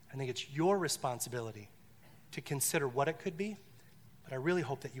 I think it's your responsibility to consider what it could be, but I really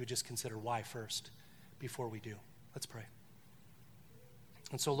hope that you would just consider why first before we do. Let's pray.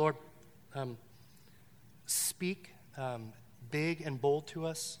 And so, Lord, speak big and bold to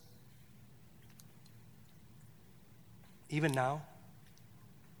us, even now.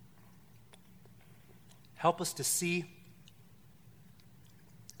 Help us to see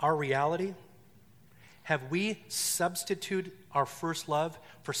our reality. Have we substituted our first love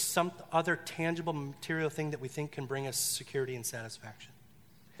for some other tangible material thing that we think can bring us security and satisfaction?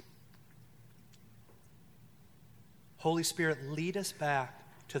 Holy Spirit, lead us back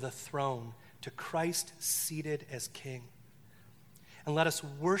to the throne, to Christ seated as King. And let us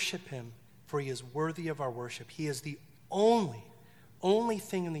worship him, for he is worthy of our worship. He is the only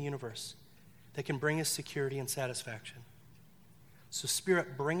thing in the universe that can bring us security and satisfaction. So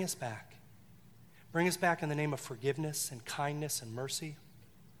Spirit, bring us back. Bring us back in the name of forgiveness and kindness and mercy.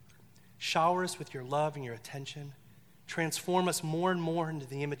 Shower us with your love and your attention. Transform us more and more into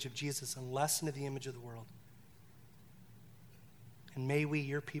the image of Jesus and less into the image of the world. And may we,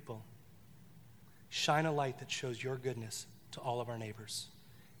 your people, shine a light that shows your goodness to all of our neighbors.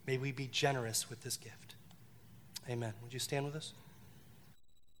 May we be generous with this gift. Amen. Would you stand with us?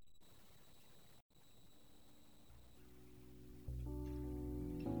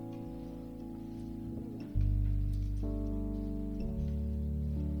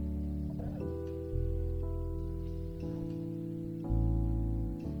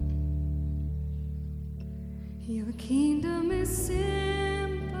 Your kingdom is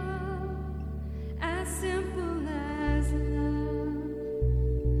simple as love.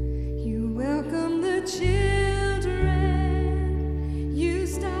 You welcome the children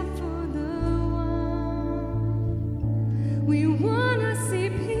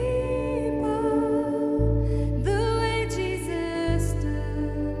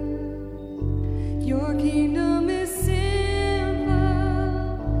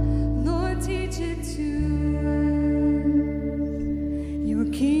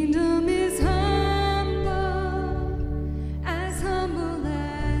kingdom is humble as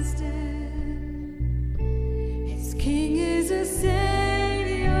death. His king is a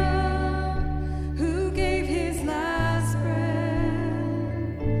savior who gave his last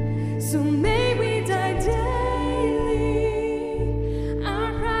breath. So may we die daily,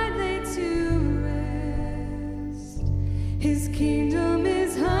 our pride laid to rest. His kingdom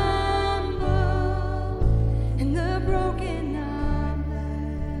is humble, and the broken are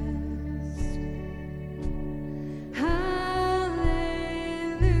blessed. Hallelujah,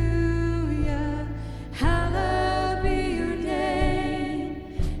 hallowed be your name.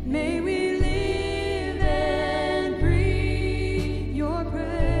 May we live and breathe your praise.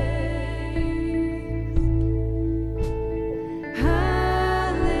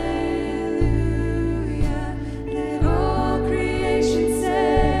 Hallelujah, let all creation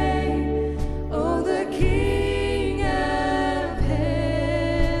say, oh, the King of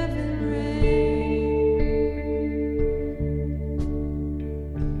heaven reigns.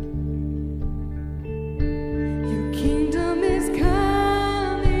 Your kingdom is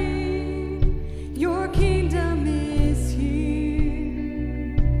coming, your kingdom is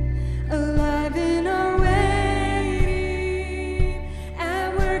here, alive in our waiting,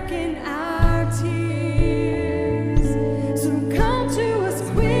 at work in our tears. So come to us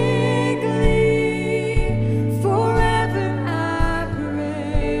quickly, forever I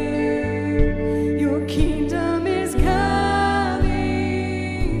pray. Your kingdom is coming,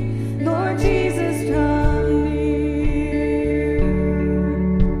 Lord Jesus, come near.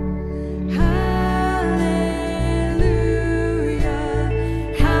 Hallelujah,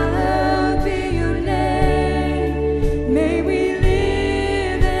 hallowed be your name. May we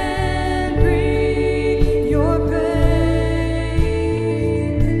live and breathe your praise.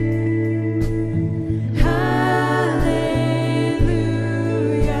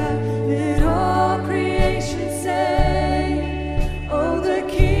 Hallelujah, let all creation say, oh, the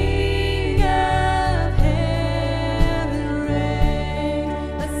King of heaven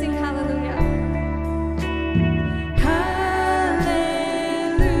reigns. Let's sing hallelujah.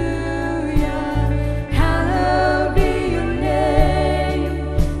 Hallelujah, hallowed be your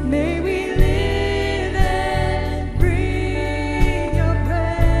name. May we live and breathe your praise.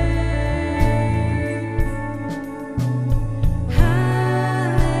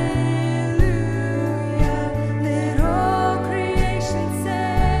 Hallelujah, let all creation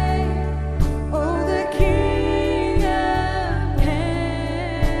say, oh, the King of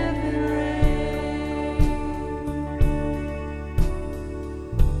heaven reigns.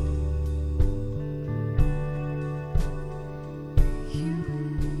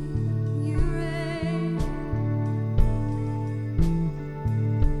 You reign.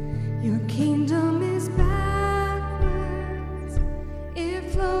 Your kingdom is backwards,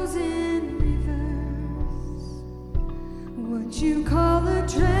 it flows in reverse. What you call a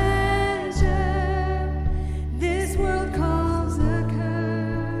treasure, this world calls a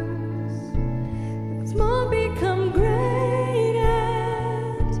curse. The small become great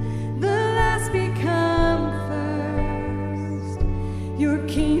and the last become first. Your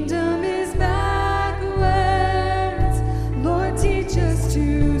kingdom is backwards, Lord, teach us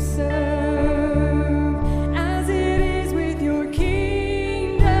to serve. As it is with your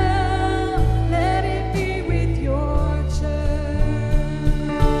kingdom, let it be with your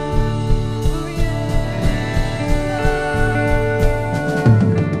church.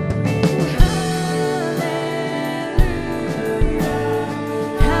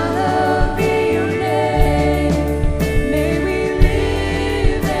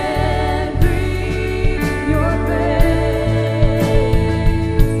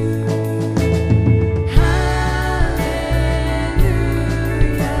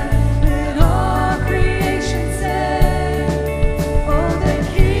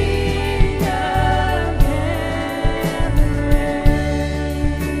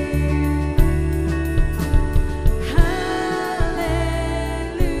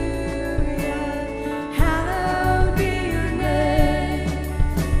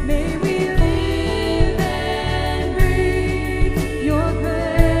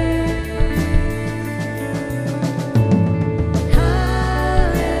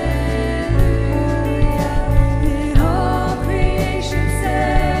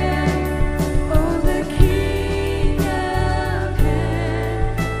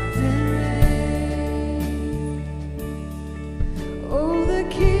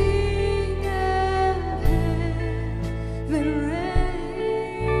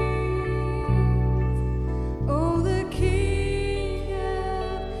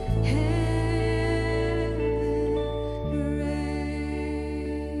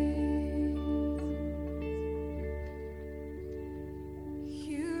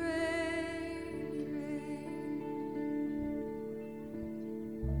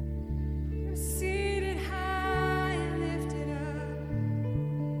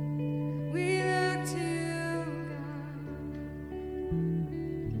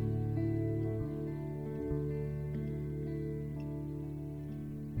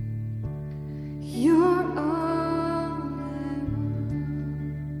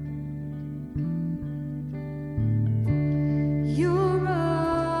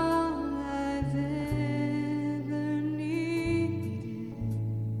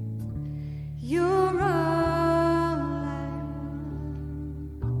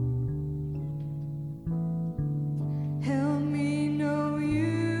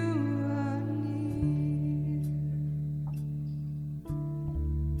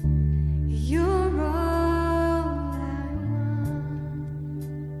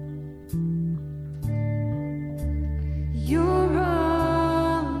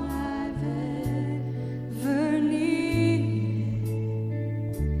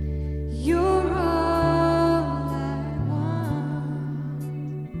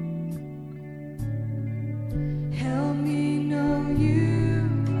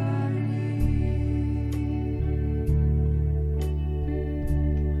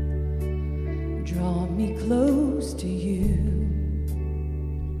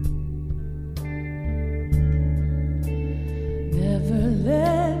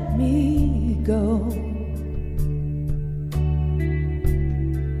 go.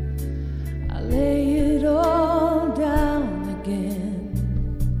 I lay it all down again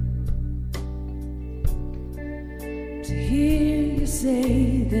to hear you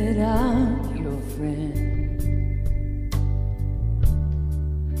say that I'm your friend.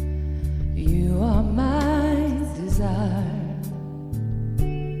 You are my desire.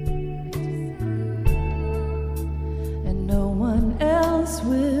 No one else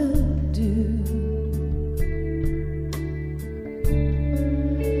will do,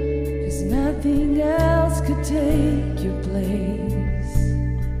 'cause nothing else could take your place.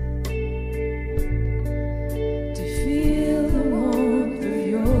 To feel the warmth of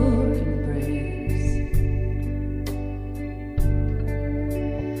your embrace,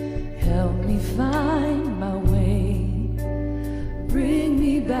 help me find my way, bring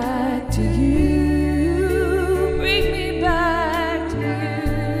me back to you.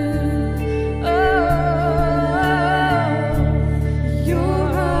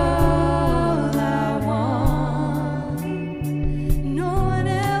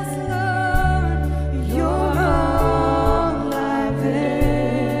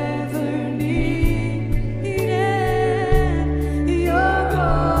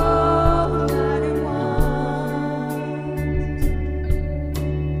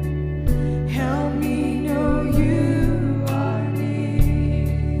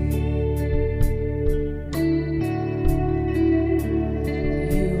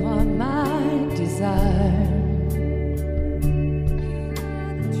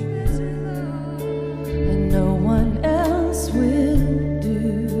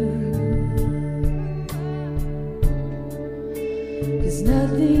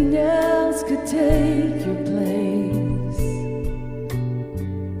 Nothing else could take your place.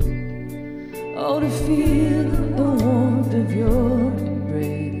 Oh, to feel the warmth of your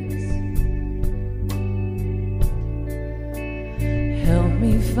embrace. Help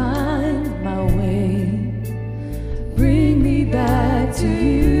me find my way. Bring me back to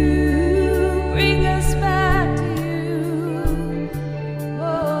you. Bring us back to you.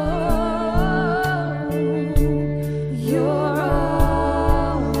 Oh, you're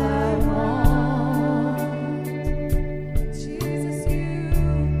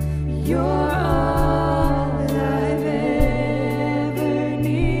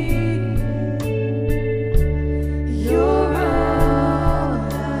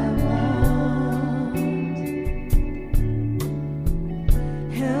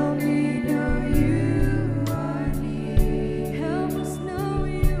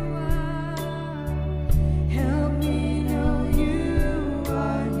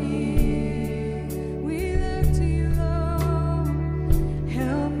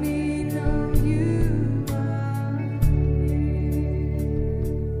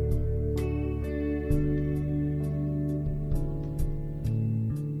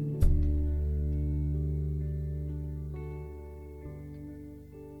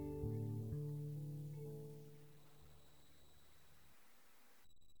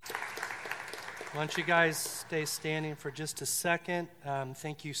Why don't you guys stay standing for just a second?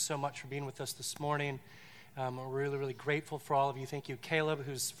 Thank you so much for being with us this morning. We're really, really grateful for all of you. Thank you, Caleb,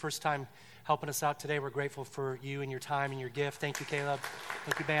 who's first time helping us out today. We're grateful for you and your time and your gift. Thank you, Caleb.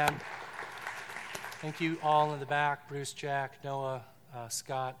 Thank you, band. Thank you all in the back, Bruce, Jack, Noah,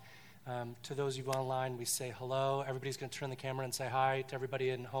 Scott. To those of you online, we say hello. Everybody's going to turn the camera and say hi to everybody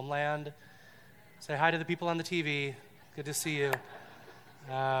in Homeland. Say hi to the people on the TV. Good to see you.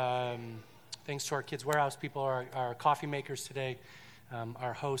 Thanks to our Kids Warehouse people, our coffee makers today,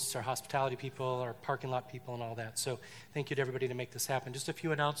 our hosts, our hospitality people, our parking lot people, and all that. So thank you to everybody to make this happen. Just a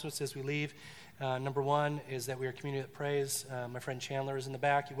few announcements as we leave. Number one is that we are a community that prays. My friend Chandler is in the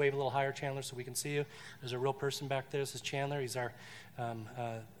back. You wave a little higher, Chandler, so we can see you. There's a real person back there. This is Chandler. He's our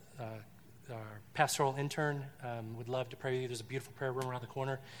pastoral intern. Would love to pray with you. There's a beautiful prayer room around the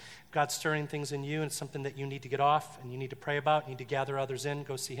corner. God's stirring things in you, and it's something that you need to get off and you need to pray about. You need to gather others in.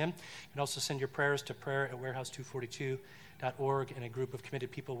 Go see him. You can also send your prayers to prayer@warehouse242.org, and a group of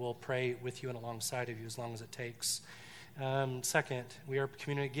committed people will pray with you and alongside of you as long as it takes. Second, we are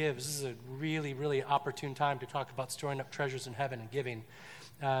Community Gives. This is a really, really opportune time to talk about storing up treasures in heaven and giving.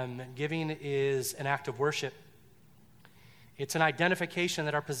 Giving is an act of worship. It's an identification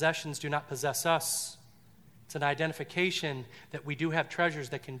that our possessions do not possess us. It's an identification that we do have treasures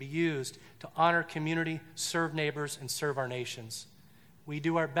that can be used to honor community, serve neighbors, and serve our nations. We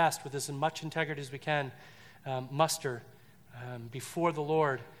do our best with as much integrity as we can muster before the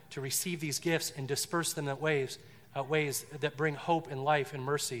Lord to receive these gifts and disperse them in ways that bring hope and life and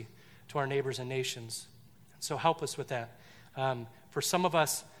mercy to our neighbors and nations. So help us with that. For some of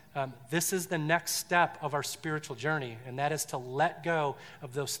us, This is the next step of our spiritual journey, and that is to let go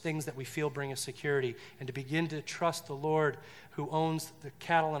of those things that we feel bring us security and to begin to trust the Lord who owns the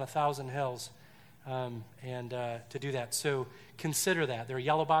cattle on 1,000 hills, to do that. So consider that. There are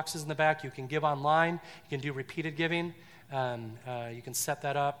yellow boxes in the back. You can give online. You can do repeated giving. You can set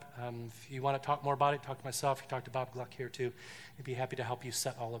that up. If you want to talk more about it, talk to myself. You talk to Bob Gluck here too. I'd be happy to help you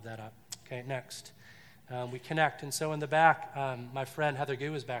set all of that up. Okay, next. We connect. And so in the back, my friend Heather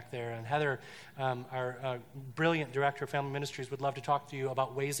Gu is back there. And Heather, our brilliant director of family ministries, would love to talk to you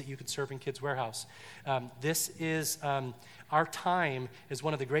about ways that you could serve in Kids Warehouse. This is, our time is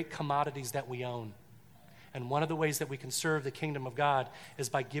one of the great commodities that we own. And one of the ways that we can serve the kingdom of God is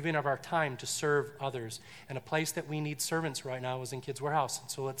by giving of our time to serve others. And a place that we need servants right now is in Kids Warehouse.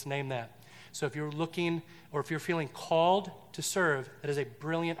 So let's name that. So if you're looking, or if you're feeling called to serve, that is a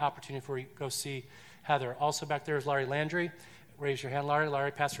brilliant opportunity for you to go see Heather. Also back there is Laurie Landry. Raise your hand, Laurie.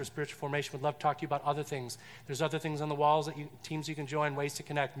 Laurie, pastor of spiritual formation, would love to talk to you about other things. There's other things on the walls, teams you can join, ways to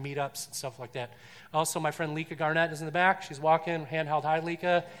connect, meetups, and stuff like that. Also, my friend Leka Garnett is in the back. She's walking, hand held high,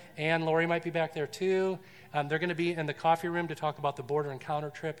 Leka. And Laurie might be back there too. They're going to be in the coffee room to talk about the border encounter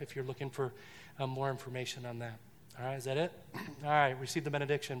trip if you're looking for more information on that. All right, is that it? All right, receive the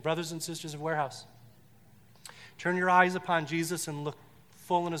benediction. Brothers and sisters of Warehouse, turn your eyes upon Jesus and look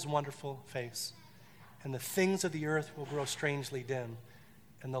full in his wonderful face. And the things of the earth will grow strangely dim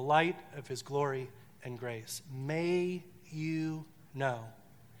in the light of his glory and grace. May you know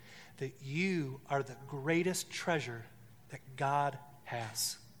that you are the greatest treasure that God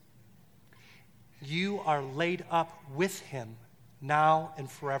has. You are laid up with him now and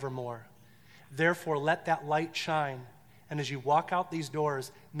forevermore. Therefore, let that light shine. And as you walk out these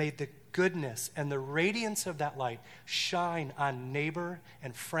doors, may the goodness and the radiance of that light shine on neighbor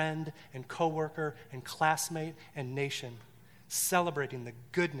and friend and coworker and classmate and nation, celebrating the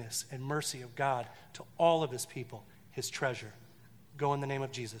goodness and mercy of God to all of his people, his treasure. Go in the name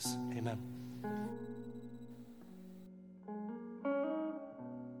of Jesus. Amen.